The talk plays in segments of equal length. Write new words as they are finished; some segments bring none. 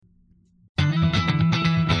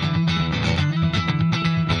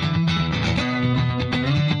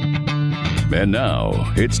And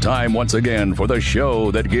now, it's time once again for the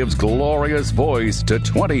show that gives glorious voice to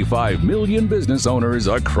 25 million business owners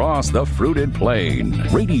across the fruited plain.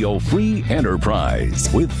 Radio Free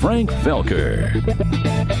Enterprise with Frank Felker.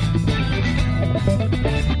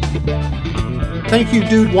 Thank you,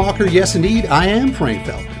 Dude Walker. Yes, indeed, I am Frank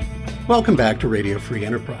Felker. Welcome back to Radio Free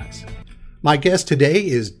Enterprise. My guest today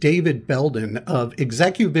is David Belden of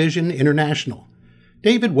ExecuVision International.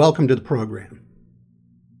 David, welcome to the program.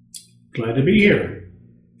 Glad to be here.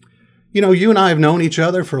 You know, you and I have known each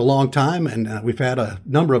other for a long time, and we've had a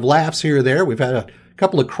number of laughs here or there. We've had a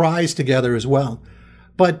couple of cries together as well.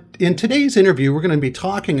 But in today's interview, we're going to be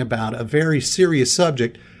talking about a very serious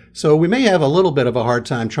subject, so we may have a little bit of a hard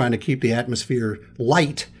time trying to keep the atmosphere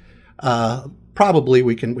light. Probably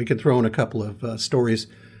we can throw in a couple of stories,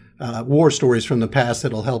 war stories from the past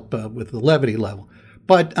that'll help with the levity level.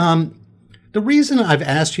 But the reason I've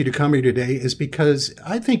asked you to come here today is because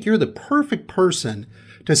I think you're the perfect person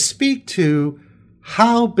to speak to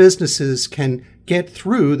how businesses can get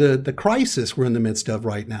through the crisis we're in the midst of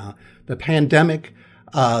right now, the pandemic,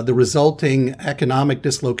 the resulting economic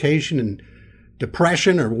dislocation and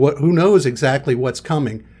depression, or who knows exactly what's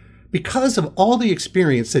coming, because of all the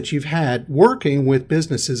experience that you've had working with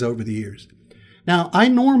businesses over the years. Now, I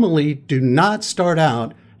normally do not start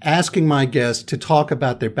out asking my guests to talk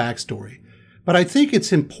about their backstory. But I think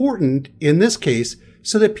it's important in this case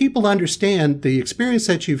so that people understand the experience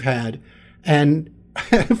that you've had and,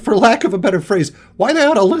 for lack of a better phrase, why they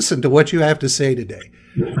ought to listen to what you have to say today.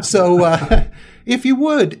 So if you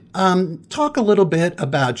would, talk a little bit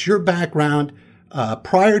about your background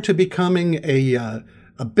prior to becoming a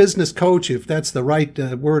business coach, if that's the right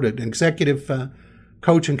word, an executive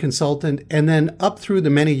coach and consultant, and then up through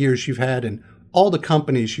the many years you've had and all the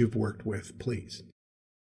companies you've worked with, please.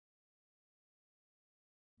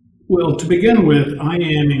 Well, to begin with, I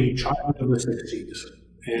am a child of the 60s.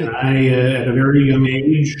 And I, at a very young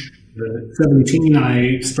age, 17,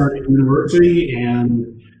 I started university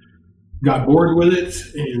and got bored with it.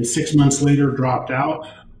 And 6 months later, dropped out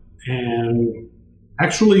and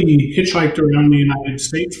actually hitchhiked around the United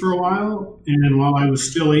States for a while. And while I was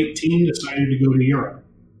still 18, decided to go to Europe.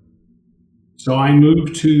 So I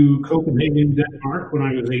moved to Copenhagen, Denmark when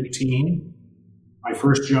I was 18. My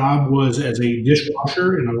first job was as a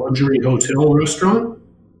dishwasher in a luxury hotel restaurant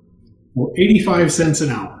for 85 cents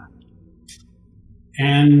an hour.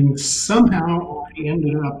 And somehow I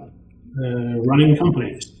ended up running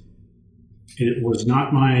companies. It was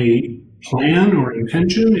not my plan or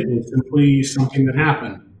intention. It was simply something that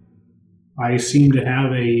happened. I seem to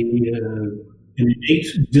have an innate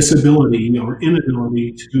disability or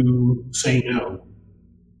inability to say no.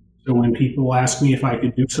 So when people ask me if I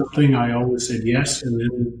could do something, I always said yes, and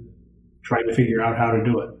then tried to figure out how to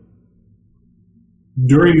do it.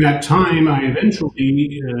 During that time, I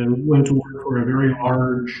eventually went to work for a very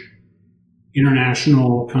large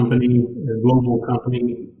international company, a global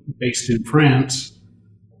company based in France,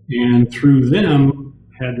 and through them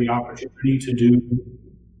had the opportunity to do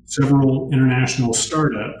several international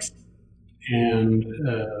startups and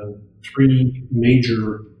 3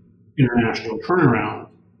 major international turnarounds.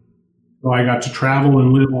 So I got to travel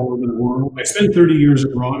and live all over the world. I spent 30 years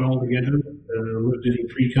abroad altogether. Lived in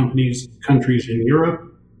 3 countries in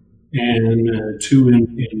Europe and 2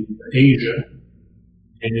 in Asia,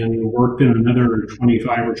 and worked in another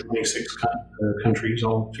 25 or 26 countries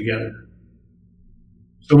altogether.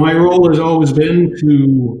 So my role has always been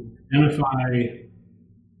to identify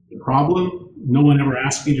the problem. No one ever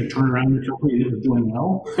asked me to turn around a company that was doing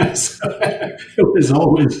well. So it was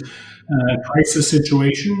always a crisis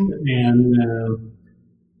situation, and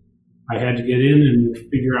I had to get in and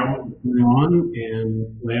figure out what was going on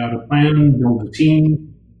and lay out a plan, build a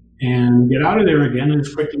team, and get out of there again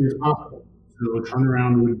as quickly as possible. So a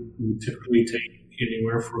turnaround would typically take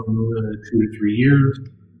anywhere from 2 to 3 years.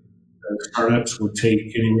 Startups would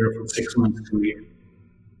take anywhere from 6 months to a year.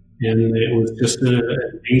 And it was just an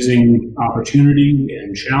amazing opportunity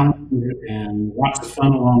and challenge and lots of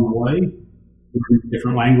fun along the way,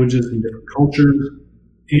 different languages and different cultures,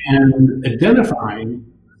 and identifying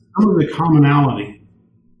some of the commonalities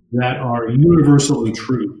that are universally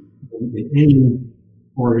true in any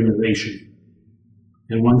organization.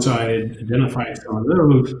 And once I had identified some of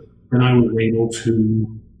those, then I was able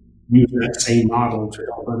to use that same model to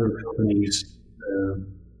help other companies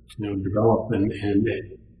develop and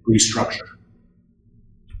restructure.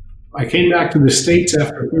 I came back to the States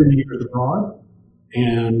after 30 years abroad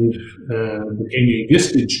and became a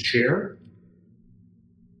Vistage chair.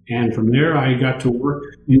 And from there, I got to work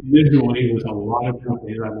individually with a lot of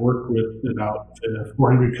companies. I've worked with about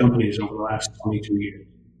 400 companies over the last 22 years.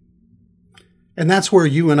 And that's where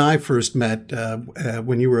you and I first met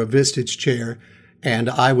when you were a Vistage chair, and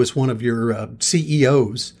I was one of your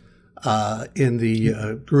CEOs in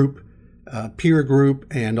the group, peer group,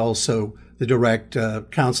 and also the direct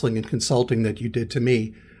counseling and consulting that you did to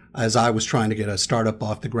me as I was trying to get a startup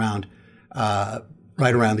off the ground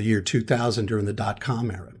right around the year 2000 during the .com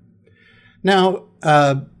era. Now,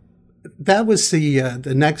 that was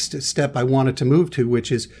the next step I wanted to move to,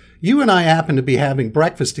 which is you and I happened to be having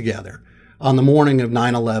breakfast together on the morning of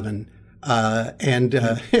 9/11,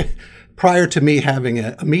 and prior to me having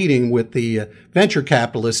a meeting with the venture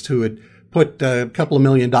capitalist who had put a couple of $1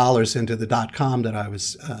 million into the .com that I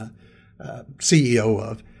was CEO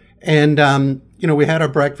of. And, we had our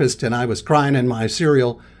breakfast and I was crying in my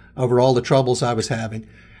cereal over all the troubles I was having.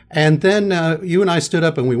 And then you and I stood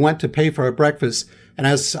up and we went to pay for our breakfast. And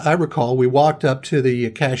as I recall, we walked up to the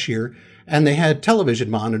cashier and they had television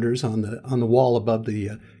monitors on the wall above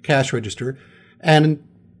the cash register. And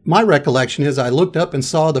my recollection is I looked up and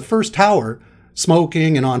saw the first tower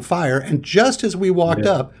smoking and on fire. And just as we walked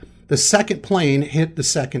up, the second plane hit the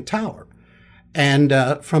second tower. And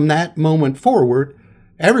from that moment forward,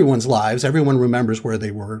 everyone remembers where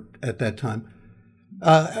they were at that time.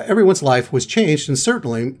 Everyone's life was changed, and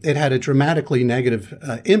certainly it had a dramatically negative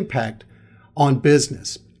impact on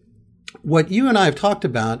business. What you and I have talked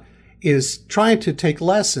about is trying to take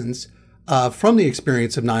lessons from the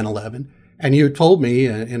experience of 9/11. And you told me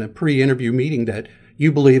in a pre-interview meeting that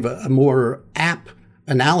you believe a more apt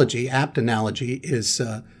analogy is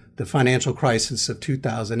the financial crisis of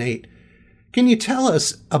 2008. Can you tell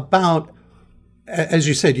us about, as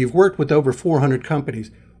you said, you've worked with over 400 companies.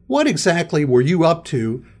 What exactly were you up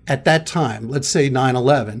to at that time? Let's say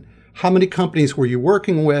 9/11. How many companies were you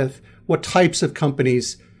working with? What types of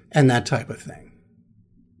companies and that type of thing?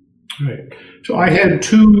 Right. So I had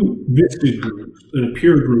two Vistage groups,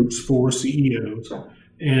 peer groups for CEOs,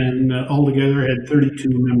 and altogether I had 32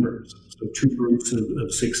 members, so two groups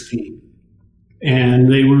of 16.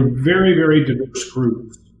 And they were very, very diverse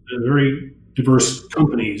groups, very diverse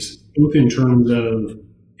companies, both in terms of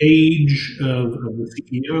age of the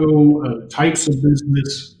CEO, types of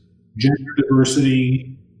business, gender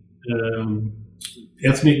diversity,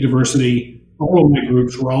 ethnic diversity. All of my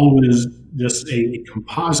groups were always just a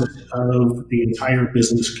composite of the entire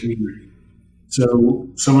business community. So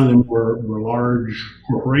some of them were large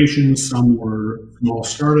corporations, some were small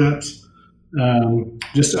startups,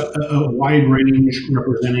 just a wide range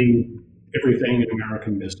representing everything in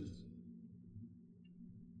American business.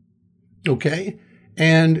 Okay.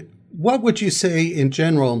 And what would you say in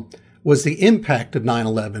general was the impact of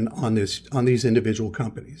 9/11 on these individual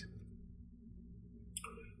companies?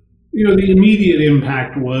 The immediate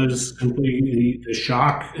impact was simply the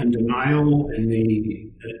shock and denial and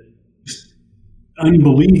the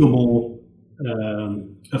unbelievable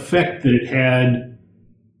effect that it had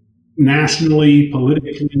nationally,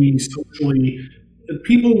 politically, socially.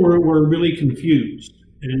 People were really confused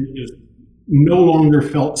and just no longer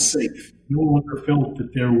felt safe, no longer felt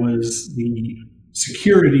that there was the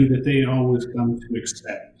security that they had always come to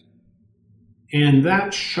expect. And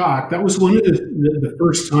that shock, that was one of the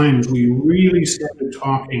first times we really started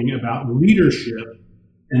talking about leadership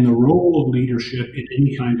and the role of leadership in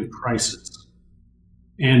any kind of crisis.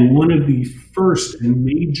 And one of the first and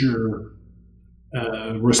major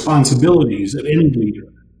responsibilities of any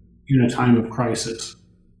leader in a time of crisis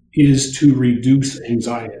is to reduce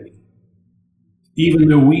anxiety. Even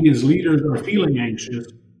though we as leaders are feeling anxious,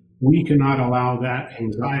 we cannot allow that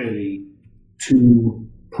anxiety to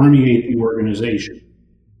permeate the organization.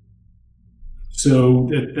 So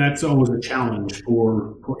that's always a challenge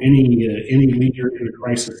for any leader in a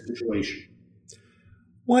crisis situation.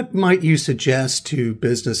 What might you suggest to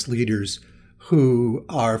business leaders who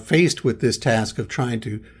are faced with this task of trying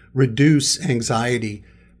to reduce anxiety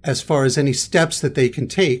as far as any steps that they can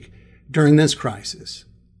take during this crisis?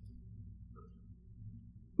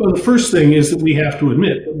 Well, the first thing is that we have to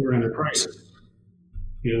admit that we're in a crisis.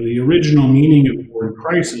 The original meaning of the word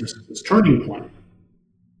crisis is turning point.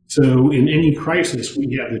 So in any crisis,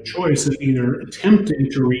 we have the choice of either attempting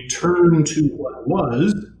to return to what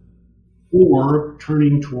was or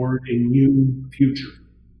turning toward a new future.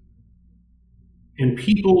 And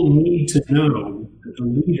people need to know that the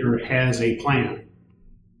leader has a plan.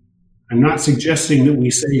 I'm not suggesting that we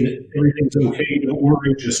say that everything's okay, don't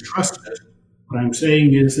worry, just trust us. What I'm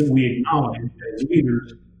saying is that we acknowledge as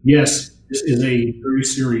leaders, yes, this is a very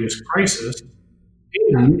serious crisis,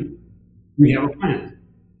 and we have a plan.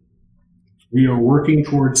 We are working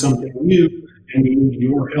towards something new, and we need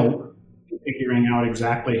your help in figuring out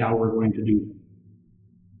exactly how we're going to do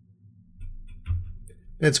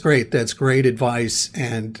it. That's great. That's great advice,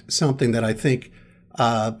 and something that I think,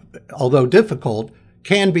 although difficult,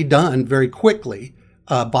 can be done very quickly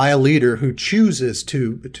by a leader who chooses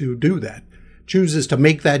to do that, chooses to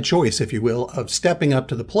make that choice, if you will, of stepping up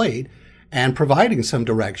to the plate and providing some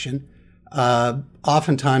direction.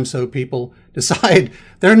 Oftentimes, so people decide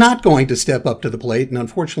they're not going to step up to the plate, and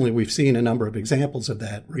unfortunately, we've seen a number of examples of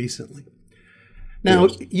that recently. Now,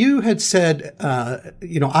 yes. You had said,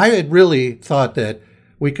 I had really thought that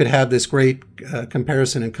we could have this great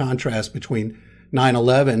comparison and contrast between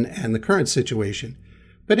 9/11 and the current situation.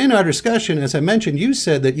 But in our discussion, as I mentioned, you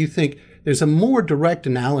said that you think there's a more direct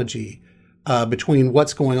analogy between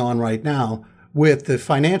what's going on right now with the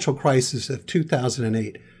financial crisis of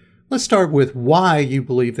 2008. Let's start with why you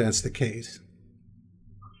believe that's the case.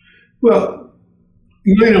 Well,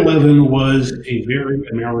 9/11 was a very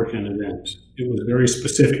American event. It was very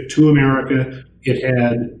specific to America. It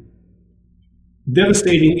had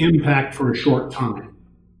devastating impact for a short time,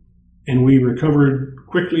 and we recovered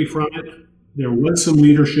quickly from it. There was some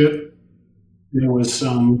leadership, there was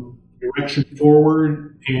some direction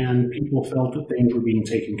forward, and people felt that things were being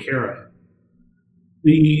taken care of.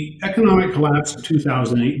 The economic collapse of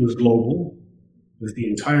 2008 was global. It was the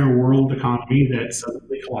entire world economy that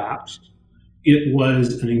suddenly collapsed. It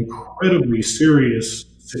was an incredibly serious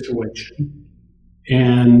situation,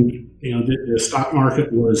 and the stock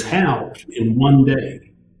market was halved in one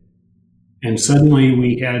day, and suddenly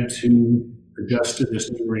we had to adjust to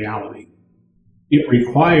this new reality. It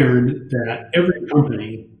required that every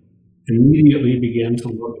company immediately began to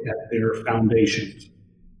look at their foundations.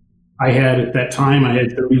 At that time, I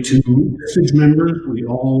had 32 Visage members. We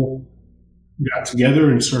all got together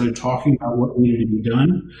and started talking about what needed to be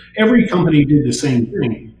done. Every company did the same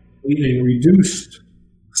thing. They reduced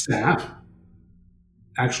staff,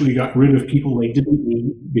 actually got rid of people they didn't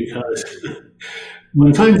need, because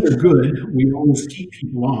when times are good, we always keep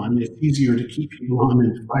people on. It's easier to keep people on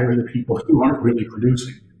than fire the people who aren't really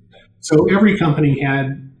producing. So every company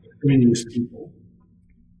had these people,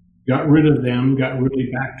 got rid of them, got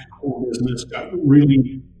really back to core business, got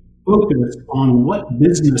really focused on what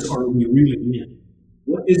business are we really in?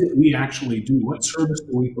 What is it we actually do? What service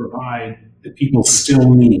do we provide that people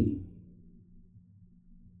still need?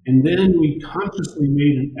 And then we consciously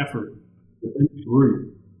made an effort within the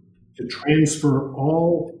group to transfer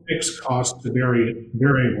all fixed costs to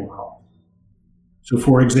variable costs. So,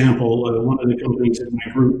 for example, one of the companies in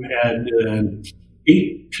my group had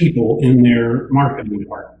 8 people in their marketing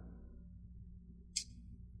department.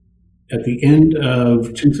 At the end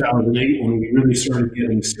of 2008, when we really started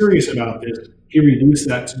getting serious about this, he reduced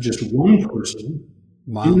that to just one person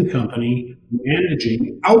in the company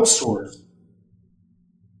managing outsourced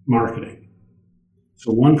marketing.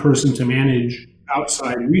 So one person to manage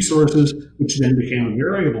outside resources, which then became a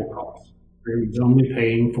variable cost, where he was only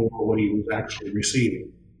paying for what he was actually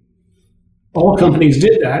receiving. All companies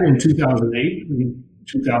did that in 2008 and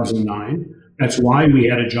 2009. That's why we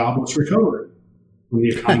had a jobless recovery. When the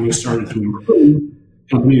economy started to improve,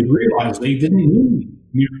 companies realized they didn't need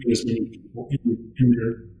nearly as many people in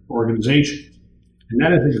their organizations. And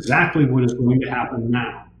that is exactly what is going to happen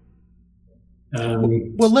now.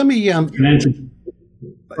 Let me...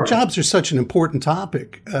 jobs are such an important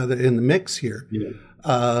topic in the mix here.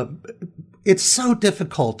 Yeah. It's so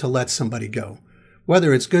difficult to let somebody go,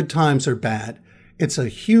 whether it's good times or bad. It's a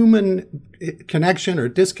human connection or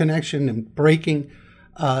disconnection and breaking.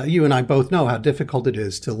 You and I both know how difficult it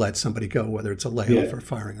is to let somebody go, whether it's a layoff or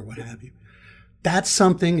firing or what have you. That's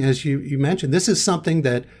something, as you mentioned, this is something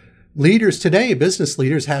that leaders today, business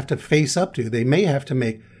leaders, have to face up to. They may have to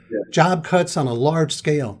make job cuts on a large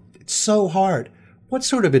scale. It's so hard. What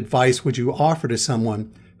sort of advice would you offer to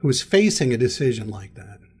someone who is facing a decision like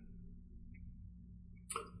that?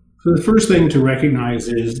 So the first thing to recognize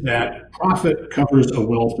is that profit covers a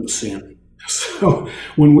wealth of sin. So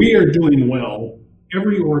when we are doing well,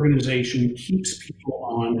 every organization keeps people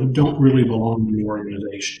on who don't really belong in the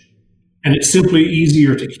organization. And it's simply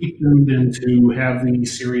easier to keep them than to have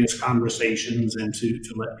these serious conversations and to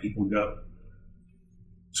let people go.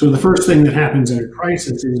 So the first thing that happens in a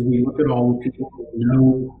crisis is we look at all the people who we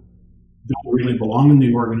know don't really belong in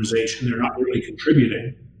the organization, they're not really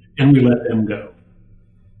contributing, and we let them go.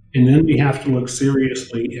 And then we have to look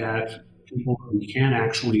seriously at people who we can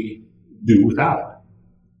actually do without.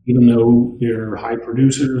 Even though they're high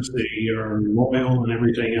producers, they are loyal and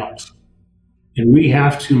everything else. And we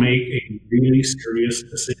have to make a really serious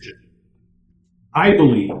decision. I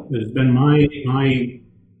believe that it's been my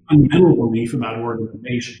fundamental belief about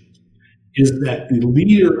organizations is that the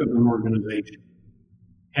leader of an organization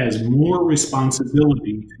has more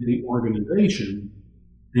responsibility to the organization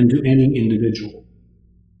than to any individual.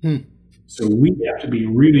 So we have to be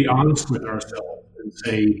really honest with ourselves and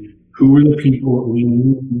say, who are the people that we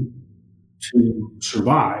need to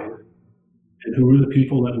survive, and who are the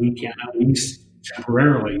people that we can at least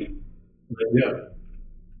temporarily let go?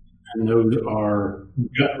 And those are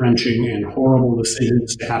gut-wrenching and horrible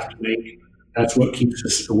decisions to have to make. That's what keeps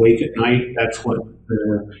us awake at night. That's what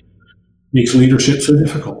makes leadership so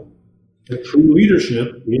difficult. The true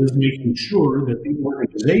leadership is making sure that the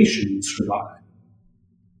organization survives.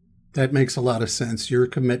 That makes a lot of sense. Your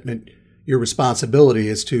commitment, your responsibility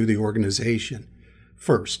is to the organization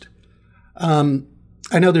first.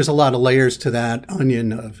 I know there's a lot of layers to that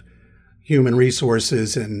onion of human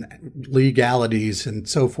resources and legalities and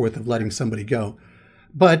so forth of letting somebody go.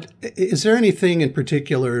 But is there anything in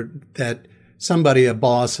particular that somebody, a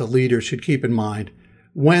boss, a leader should keep in mind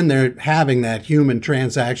when they're having that human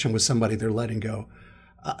transaction with somebody they're letting go?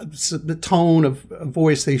 So the tone of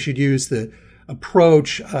voice they should use, the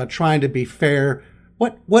approach, trying to be fair.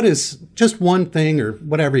 What is just one thing or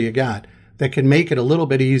whatever you got that can make it a little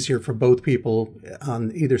bit easier for both people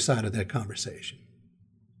on either side of that conversation?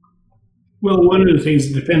 Well, one of the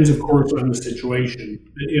things depends, of course, on the situation.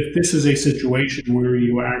 If this is a situation where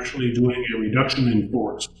you are actually doing a reduction in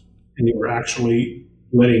force and you are actually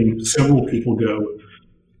letting several people go,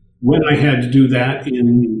 when I had to do that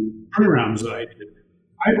in turnarounds that I did,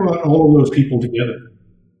 I brought all of those people together.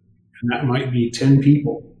 And that might be 10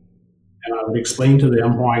 people. And I would explain to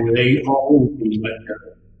them why they all would be let go.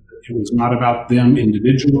 It was not about them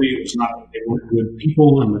individually. It was not that they weren't good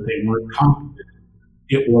people and that they weren't competent.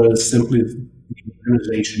 It was simply the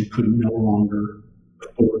organization could no longer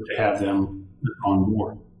afford to have them on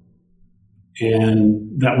board.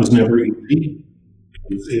 And that was never easy.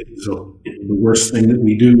 It was the worst thing that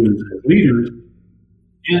we do as leaders,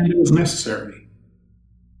 and it was necessary.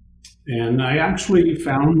 And I actually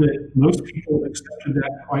found that most people accepted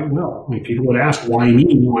that quite well. I mean, people would ask, why me?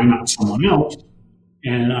 Why not someone else?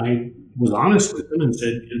 And I was honest with them and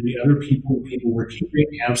said, the other people were keeping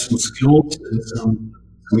have some skills and some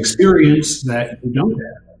experience that you don't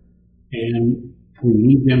have. And we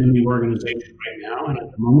need them in the organization right now. And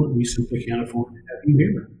at the moment, we simply can't afford to have you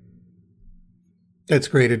here. That's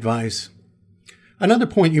great advice. Another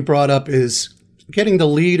point you brought up is getting the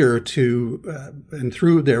leader to, and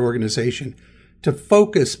through their organization, to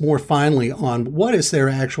focus more finely on what is their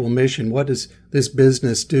actual mission, what does this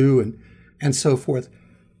business do, and so forth.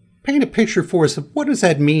 Paint a picture for us of what does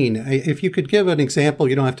that mean? If you could give an example,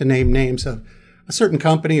 you don't have to name names, of a certain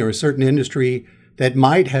company or a certain industry that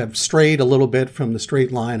might have strayed a little bit from the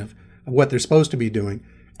straight line of what they're supposed to be doing,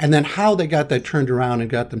 and then how they got that turned around and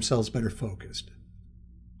got themselves better focused.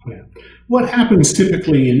 Yeah. What happens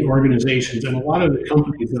typically in organizations, and a lot of the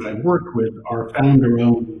companies that I've worked with are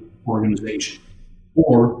founder-owned organizations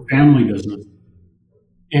or family business.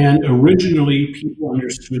 And originally, people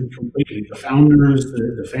understood completely. The founders,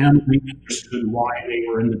 the family understood why they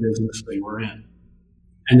were in the business they were in.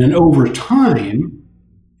 And then over time,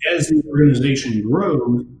 as the organization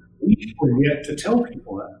grows, we forget to tell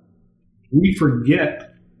people that. We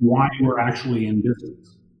forget why we're actually in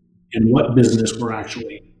business and what business we're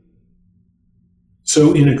actually in.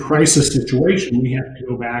 So in a crisis situation, we have to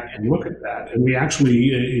go back and look at that. And we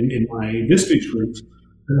actually, in my Vistage groups,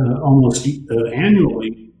 almost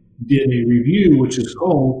annually did a review, which is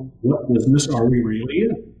called, What Business Are We Really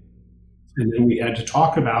In? And then we had to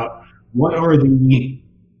talk about what are the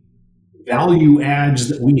value adds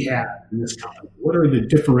that we have in this company? What are the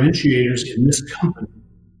differentiators in this company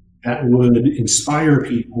that would inspire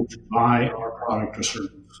people to buy our product or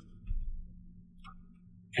service?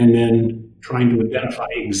 And then trying to identify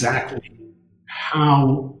exactly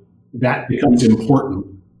how that becomes important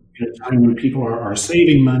in a time when people are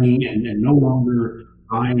saving money and no longer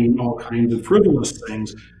buying all kinds of frivolous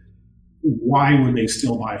things. Why would they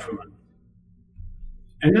still buy from us?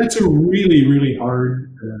 And that's a really, really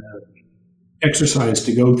hard exercise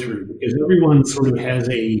to go through, because everyone sort of has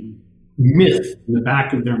a myth in the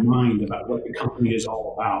back of their mind about what the company is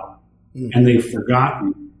all about. And they've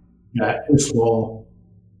forgotten that, first of all,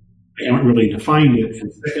 they haven't really defined it,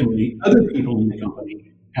 and secondly, other people in the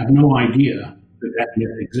company have no idea that that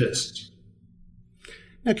myth exists.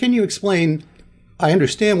 Now, can you explain, I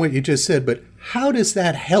understand what you just said, but how does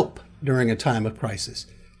that help during a time of crisis?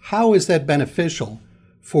 How is that beneficial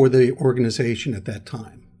for the organization at that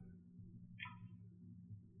time?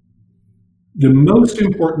 The most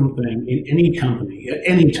important thing in any company at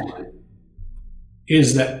any time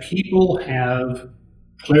is that people have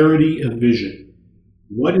clarity of vision.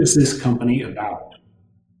 What is this company about?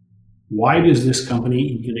 Why does this company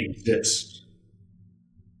even exist?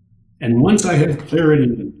 And once I have clarity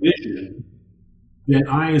of vision, then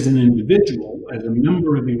I, as an individual, as a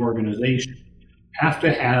member of the organization, have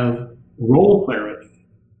to have role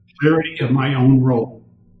clarity of my own role.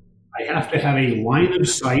 I have to have a line of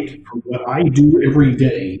sight for what I do every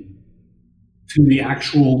day to the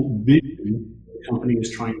actual vision the company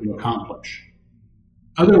is trying to accomplish.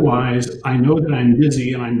 Otherwise, I know that I'm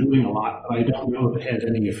busy and I'm doing a lot, but I don't know if it has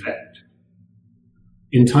any effect.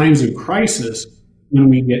 In times of crisis, when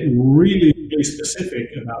we get really, really specific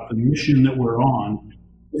about the mission that we're on,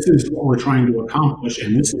 this is what we're trying to accomplish,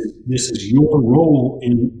 and this is your role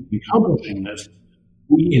in accomplishing this,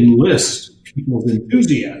 we enlist people's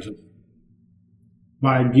enthusiasm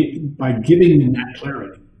by giving them that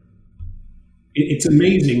clarity. It's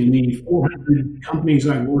amazing. In the 400 companies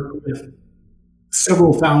I've worked with,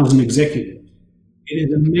 several thousand executives, it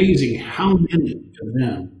is amazing how many of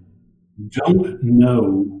them don't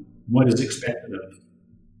know what is expected of them.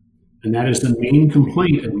 And that is the main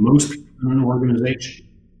complaint of most people in an organization.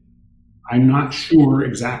 I'm not sure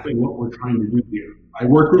exactly what we're trying to do here. I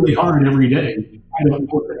work really hard every day. I don't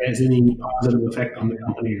know if it has any positive effect on the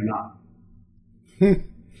company or not.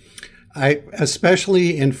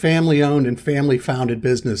 Especially in family-owned and family-founded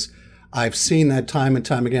business, I've seen that time and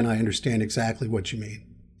time again. I understand exactly what you mean.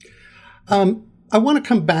 I want to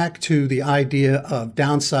come back to the idea of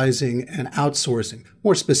downsizing and outsourcing,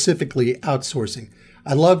 more specifically outsourcing.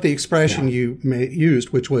 I love the expression you used,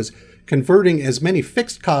 which was converting as many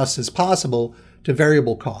fixed costs as possible to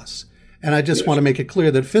variable costs. And I just want to make it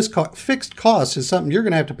clear that fixed costs is something you're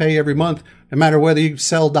going to have to pay every month, no matter whether you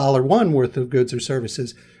sell $1 worth of goods or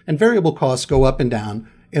services. And variable costs go up and down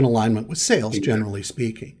in alignment with sales, generally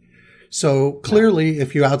speaking. So clearly,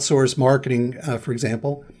 if you outsource marketing, for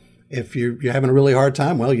example, if you're having a really hard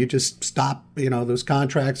time, well, you just stop, those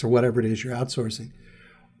contracts or whatever it is you're outsourcing.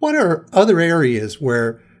 What are other areas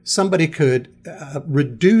where somebody could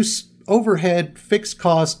reduce overhead, fixed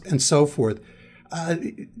cost, and so forth?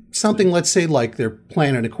 Something, let's say, like their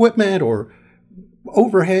plant and equipment or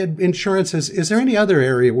overhead insurances. Is there any other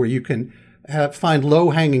area where you can find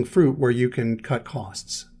low-hanging fruit where you can cut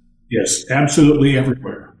costs? Yes, absolutely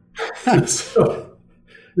everywhere.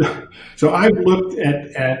 So I've looked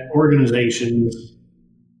at organizations,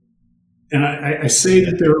 and I say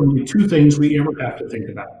that there are only two things we ever have to think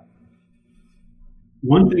about.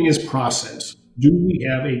 One thing is process. Do we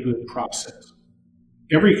have a good process?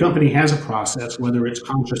 Every company has a process, whether it's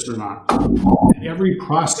conscious or not. And every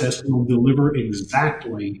process will deliver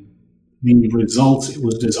exactly the results it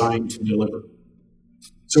was designed to deliver.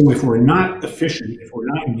 So if we're not efficient, if we're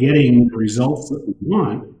not getting the results that we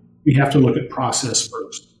want, we have to look at process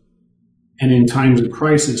first. And in times of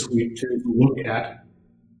crisis, we tend to look at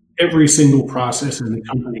every single process in the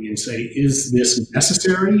company and say, is this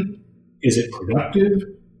necessary? Is it productive?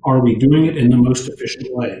 Are we doing it in the most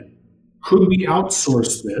efficient way? Could we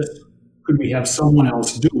outsource this? Could we have someone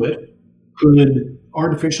else do it? Could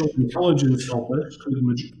artificial intelligence help us? Could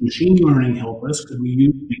machine learning help us? Could we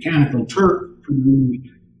use Mechanical Turk? Could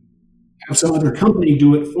we have some other company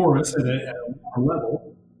do it for us at a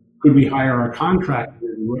level? Could we hire a contractor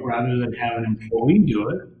to do it rather than have an employee do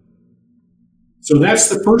it? So that's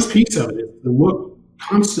the first piece of it, is to look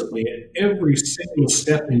constantly at every single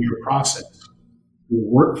step in your process, the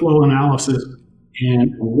workflow analysis,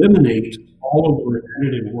 and eliminate all of the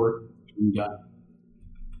repetitive work being done.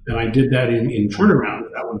 And I did that in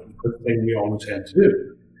turnaround. That was the first thing we always had to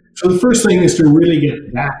do. So the first thing is to really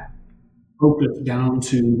get that focus down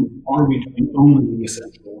to, are we doing only the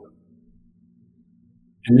essential work?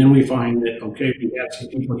 And then we find that, okay, we have some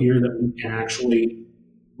people here that we can actually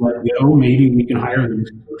let go. Maybe we can hire them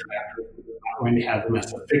as contractors. We're not going to have them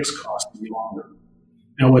as a fixed cost any longer.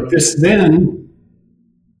 Now, what this then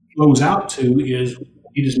flows out to is we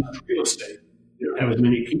don't need as much real estate. We don't have as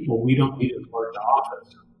many people. We don't need as large an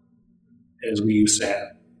office as we used to have.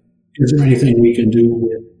 Is there anything we can do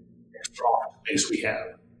with extra office space we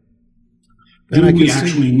have? Do we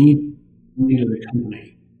actually need the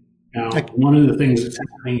company? Now, one of the things that's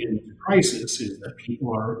happening in the crisis is that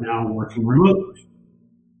people are now working remotely.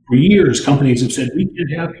 For years, companies have said, we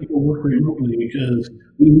can't have people work remotely because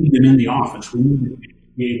we need them in the office. We need to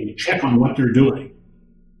be able to check on what they're doing.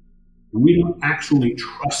 And we don't actually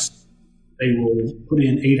trust they will put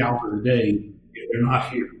in 8 hours a day if they're not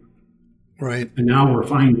here. Right. And now we're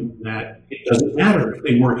finding that it doesn't matter if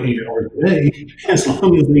they work 8 hours a day, as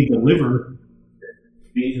long as they deliver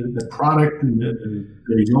the product and the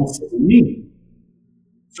results that we need.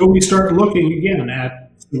 So we start looking again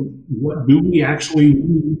at, what do we actually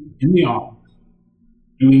need in the office?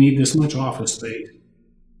 Do we need this much office space?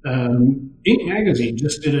 Inc. Magazine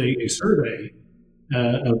just did a survey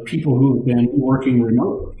of people who have been working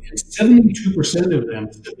remotely, and 72% of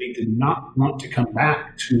them said they did not want to come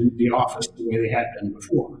back to the office the way they had been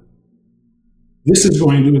before. This is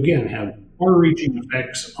going to, again, have far-reaching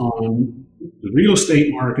effects on the real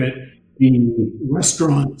estate market, the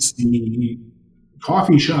restaurants, the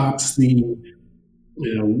coffee shops,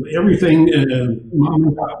 everything, mom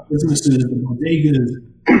and pop businesses, the bodegas,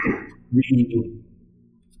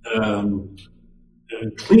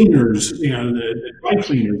 the cleaners, the dry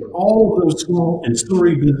cleaners, all of those small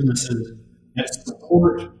ancillary businesses that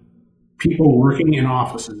support people working in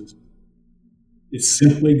offices is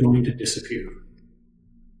simply going to disappear.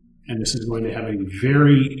 And this is going to have a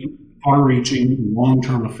very far-reaching,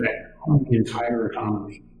 long-term effect on the entire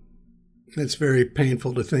economy. That's very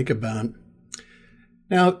painful to think about.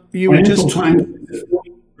 Now, you Financial Times,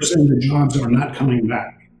 40% of the jobs are not coming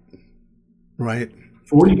back. Right.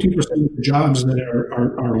 42% of the jobs that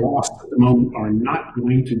are lost at the moment are not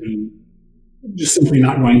going to be, just simply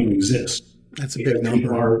not going to exist. That's a big number.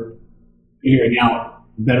 People are figuring out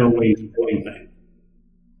better ways of doing things.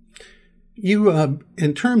 You,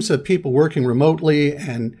 in terms of people working remotely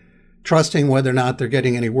and trusting whether or not they're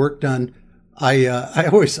getting any work done, I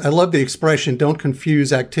love the expression, don't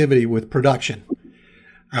confuse activity with production.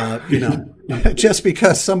 Just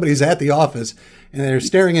because somebody's at the office and they're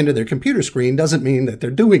staring into their computer screen doesn't mean that they're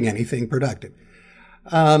doing anything productive.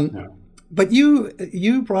 No. But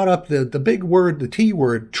you brought up the big word, the T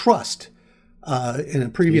word, trust, in a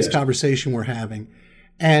previous conversation we're having.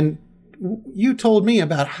 And you told me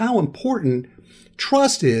about how important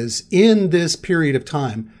trust is in this period of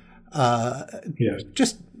time.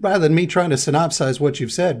 Just rather than me trying to synopsize what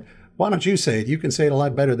you've said, why don't you say it? You can say it a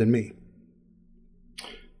lot better than me.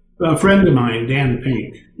 A friend of mine, Dan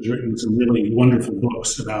Pink, has written some really wonderful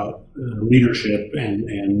books about leadership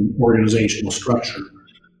and organizational structure,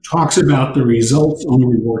 talks about the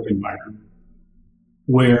results-only work environment,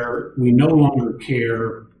 where we no longer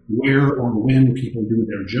care where or when people do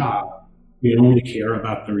their job. We only care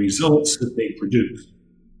about the results that they produce.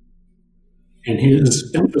 And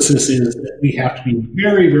his emphasis is that we have to be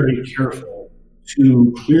very, very careful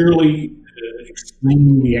to clearly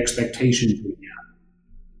explain the expectations we have.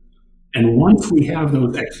 And once we have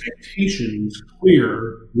those expectations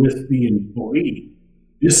clear with the employee,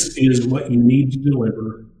 this is what you need to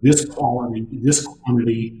deliver, this quality, this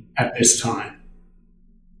quantity at this time.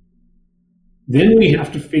 Then we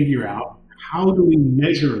have to figure out, how do we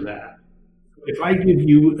measure that? If I give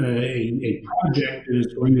you a project that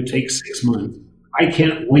is going to take 6 months, I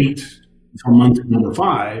can't wait until month number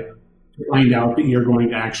 5 to find out that you're going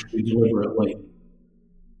to actually deliver it late.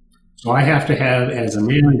 So I have to have, as a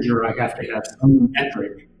manager, I have to have some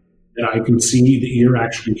metric that I can see that you're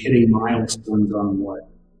actually hitting milestones on what.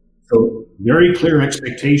 So very clear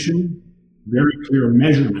expectation, very clear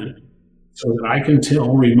measurement, so that I can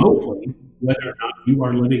tell remotely whether or not you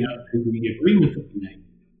are living up to the agreement that we made.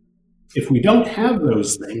 If we don't have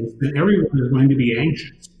those things, then everyone is going to be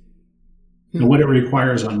anxious. And what it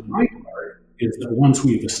requires on my part is that once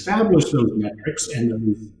we've established those metrics and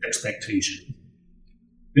those expectations,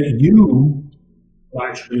 that you will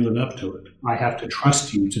actually live up to it. I have to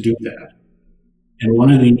trust you to do that. And one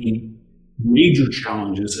of the major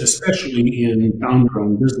challenges, especially in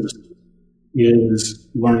founder-owned businesses, is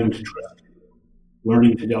learning to trust people,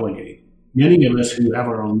 learning to delegate. Many of us who have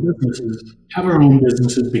our own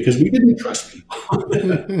businesses because we didn't trust people.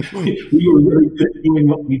 We were really good at doing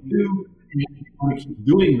what we do, and if we want to keep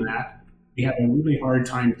doing that, we have a really hard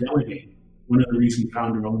time delegating. One of the reasons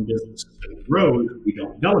founder-owned businesses don't grow is we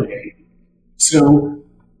don't delegate. So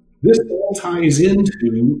this all ties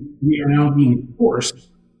into, we are now being forced,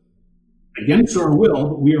 against our will,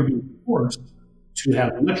 but we are being forced to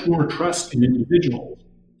have much more trust in individuals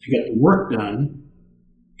to get the work done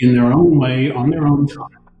in their own way, on their own time,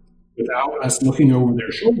 without us looking over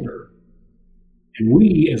their shoulder. And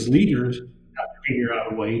we, as leaders, have to figure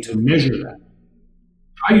out a way to measure that.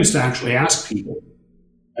 I used to actually ask people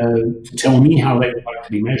to tell me how they would like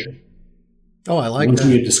to be measured. Oh, I like Once that.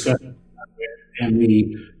 we had discussed it, and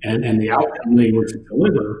the outcome they were to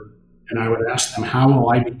deliver, and I would ask them, how will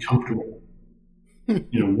I be comfortable?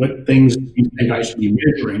 What things do you think I should be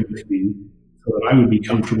measuring with you so that I would be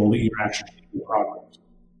comfortable that you're actually making progress?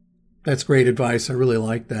 That's great advice. I really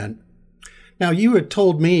like that. Now, you had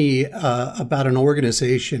told me about an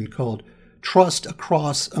organization called Trust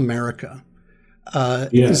Across America.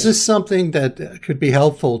 Yes. Is this something that could be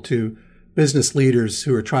helpful to business leaders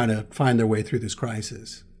who are trying to find their way through this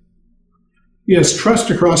crisis? Yes, Trust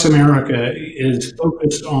Across America is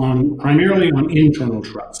focused primarily on internal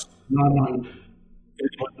trust, not on.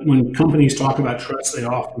 When companies talk about trust, they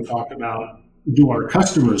often talk about do our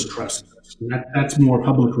customers trust us? And that's more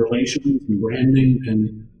public relations and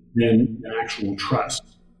branding than actual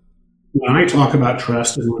trust. When I talk about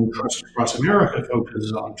trust, and when Trust Across America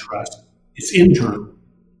focuses on trust, it's internal.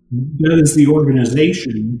 Does the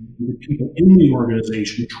organization, the people in the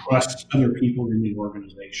organization, trust other people in the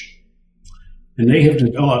organization? And they have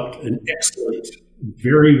developed an excellent,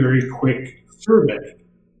 very, very quick survey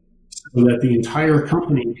so that the entire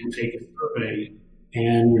company can take a survey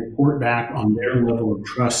and report back on their level of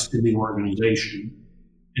trust in the organization.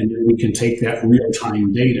 And then we can take that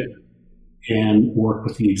real-time data and work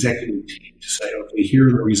with the executive team to say, okay, here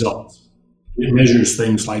are the results. It measures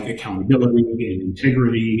things like accountability and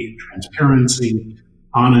integrity, and transparency,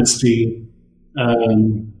 honesty,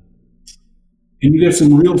 and you get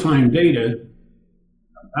some real-time data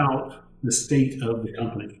about the state of the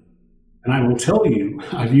company. And I will tell you,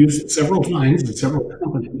 I've used it several times in several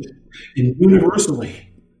companies, and universally,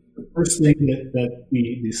 the first thing that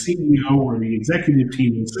the CEO or the executive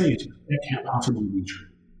team will say is, that can't possibly be true.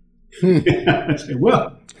 I say,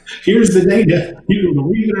 well, here's the data. You can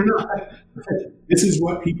believe it or not. This is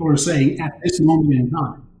what people are saying at this moment in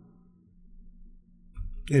time.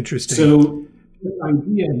 Interesting. So the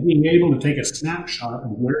idea of being able to take a snapshot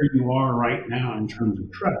of where you are right now in terms of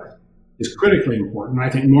trust is critically important. I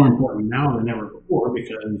think more important now than ever before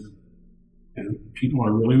because people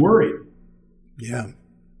are really worried. Yeah.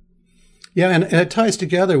 Yeah, and it ties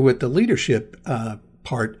together with the leadership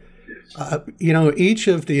part. Each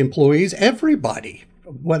of the employees, everybody,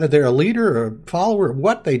 whether they're a leader or a follower,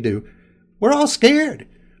 what they do, we're all scared.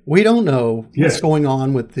 We don't know what's going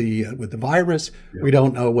on with the virus. Yeah. We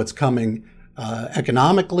don't know what's coming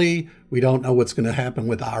economically. We don't know what's going to happen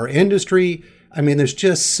with our industry. I mean, there's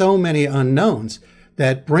just so many unknowns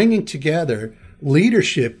that bringing together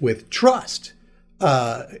leadership with trust,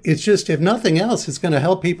 it's just, if nothing else, it's going to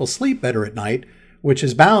help people sleep better at night, which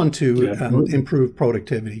is bound to improve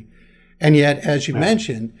productivity. And yet, as you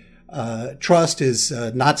mentioned, trust is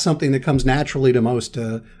not something that comes naturally to most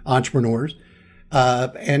entrepreneurs.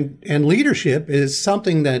 And leadership is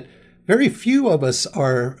something that very few of us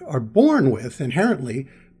are born with inherently,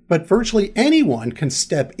 but virtually anyone can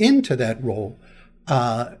step into that role.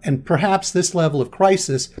 And perhaps this level of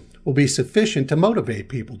crisis will be sufficient to motivate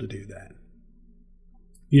people to do that.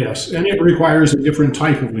 Yes, and it requires a different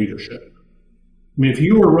type of leadership. I mean, if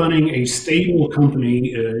you are running a stable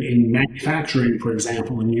company in manufacturing, for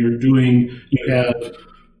example, and you have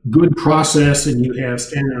good process and you have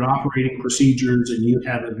standard operating procedures and you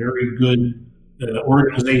have a very good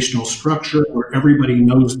organizational structure where everybody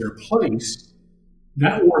knows their place,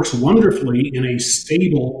 that works wonderfully in a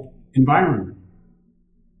stable environment.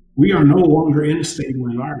 We are no longer in a stable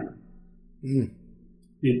environment.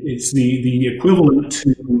 It's the equivalent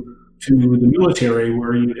to the military,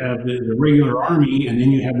 where you have the regular army and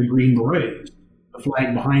then you have the Green Berets. The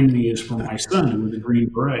flag behind me is from my son with the Green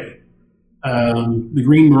Beret. The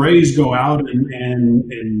Green Berets go out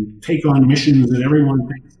and take on missions that everyone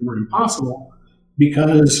thinks were impossible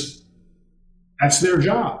because that's their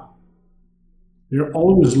job. They're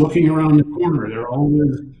always looking around the corner. They're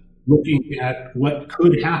always looking at what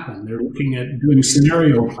could happen. They're looking at doing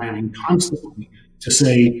scenario planning constantly to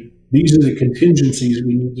say, these are the contingencies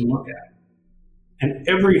we need to look at. And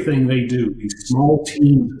everything they do, these small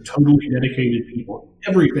teams of totally dedicated people,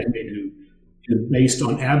 everything they do is based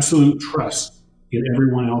on absolute trust in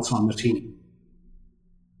everyone else on the team.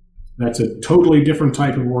 That's a totally different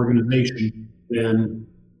type of organization than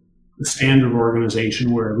the standard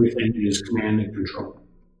organization where everything is command and control.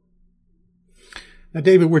 Now,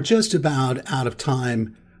 David, we're just about out of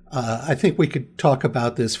time. I think we could talk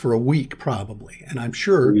about this for a week probably, and I'm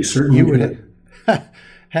sure you would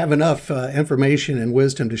have enough information and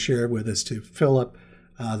wisdom to share with us to fill up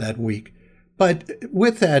that week. But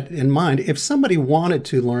with that in mind, if somebody wanted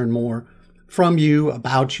to learn more from you,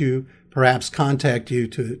 about you, perhaps contact you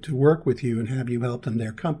to work with you and have you help them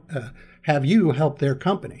help their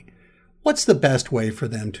company, what's the best way for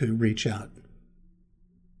them to reach out?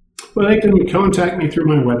 Well, they can contact me through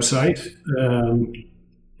my website.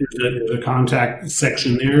 There's a contact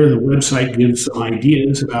section there. The website gives some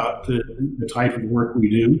ideas about the type of work we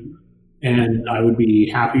do, and I would be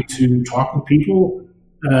happy to talk with people.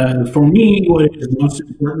 For me, what is most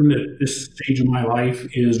important at this stage of my life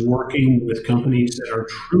is working with companies that are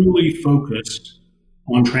truly focused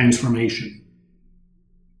on transformation,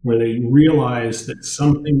 where they realize that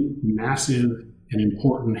something massive and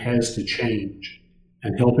important has to change,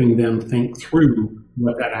 and helping them think through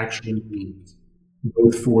what that actually means,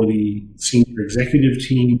 both for the senior executive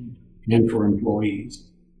team and for employees.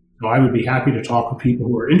 So I would be happy to talk with people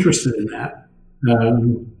who are interested in that.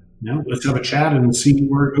 let's have a chat and see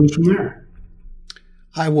where it goes from there.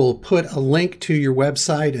 I will put a link to your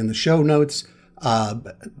website in the show notes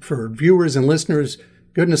for viewers and listeners.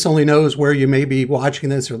 Goodness only knows where you may be watching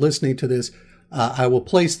this or listening to this. I will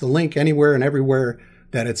place the link anywhere and everywhere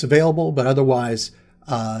that it's available, but otherwise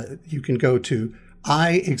you can go to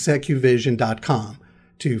iexecuvision.com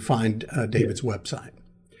to find David's website.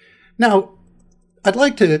 Now, I'd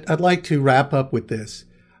like to wrap up with this.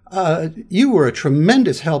 You were a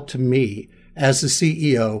tremendous help to me as the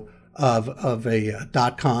CEO of a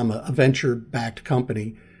 .com, a venture-backed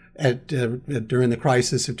company during the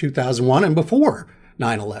crisis of 2001 and before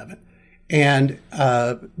 9/11. And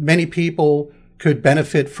many people could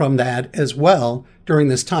benefit from that as well during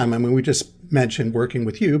this time. I mean, we just mentioned working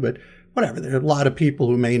with you, but whatever. There are a lot of people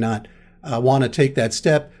who may not want to take that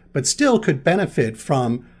step, but still could benefit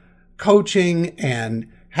from coaching and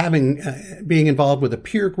having being involved with a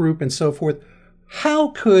peer group and so forth. How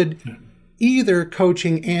could either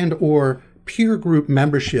coaching and or peer group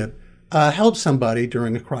membership help somebody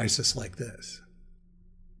during a crisis like this?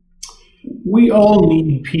 We all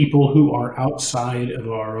need people who are outside of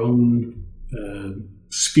our own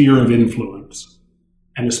sphere of influence.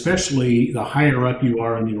 And especially the higher up you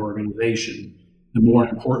are in the organization, the more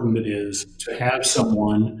important it is to have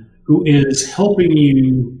someone who is helping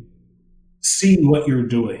you see what you're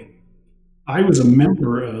doing. I was a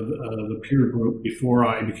member of the peer group before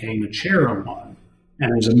I became a chair of one.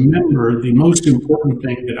 And as a member, the most important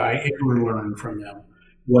thing that I ever learned from them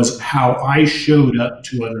was how I showed up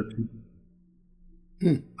to other people.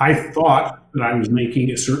 I thought that I was making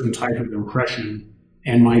a certain type of impression,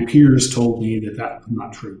 and my peers told me that that was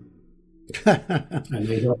not true. And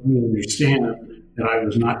they helped me understand that I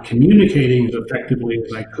was not communicating as effectively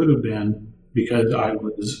as I could have been because I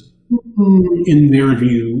was, in their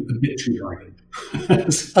view, a bit too arrogant.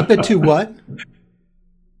 A bit too what?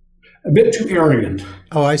 A bit too arrogant.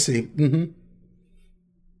 Oh, I see. Mm-hmm.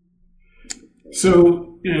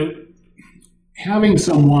 So, having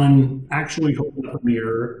someone actually hold up a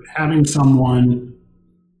mirror, having someone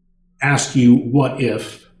ask you what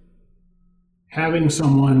if, having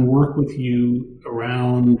someone work with you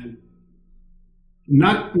around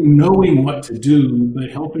not knowing what to do, but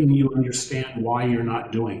helping you understand why you're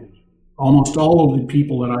not doing it. Almost all of the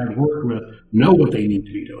people that I've worked with know what they need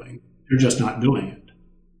to be doing. They're just not doing it.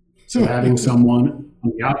 So having someone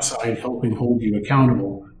on the outside helping hold you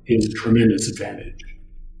accountable is a tremendous advantage.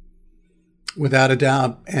 Without a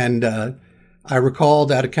doubt. And I recall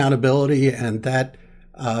that accountability and that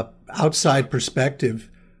outside perspective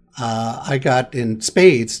I got in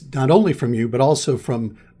spades, not only from you, but also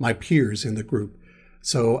from my peers in the group.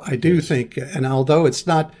 So I do think, and although it's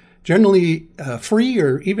not generally free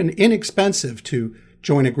or even inexpensive to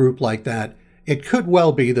join a group like that, it could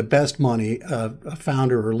well be the best money a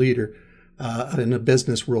founder or leader in the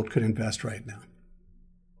business world could invest right now.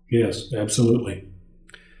 Yes, absolutely.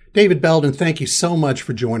 David Belden, thank you so much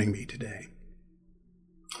for joining me today.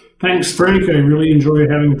 Thanks, Frank. I really enjoyed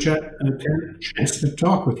having a chance to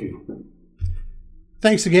talk with you.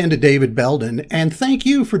 Thanks again to David Belden, and thank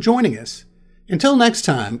you for joining us. Until next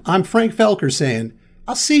time, I'm Frank Felker saying,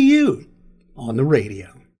 I'll see you on the radio.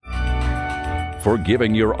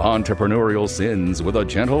 Forgiving your entrepreneurial sins with a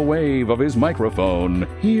gentle wave of his microphone,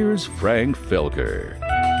 here's Frank Felker.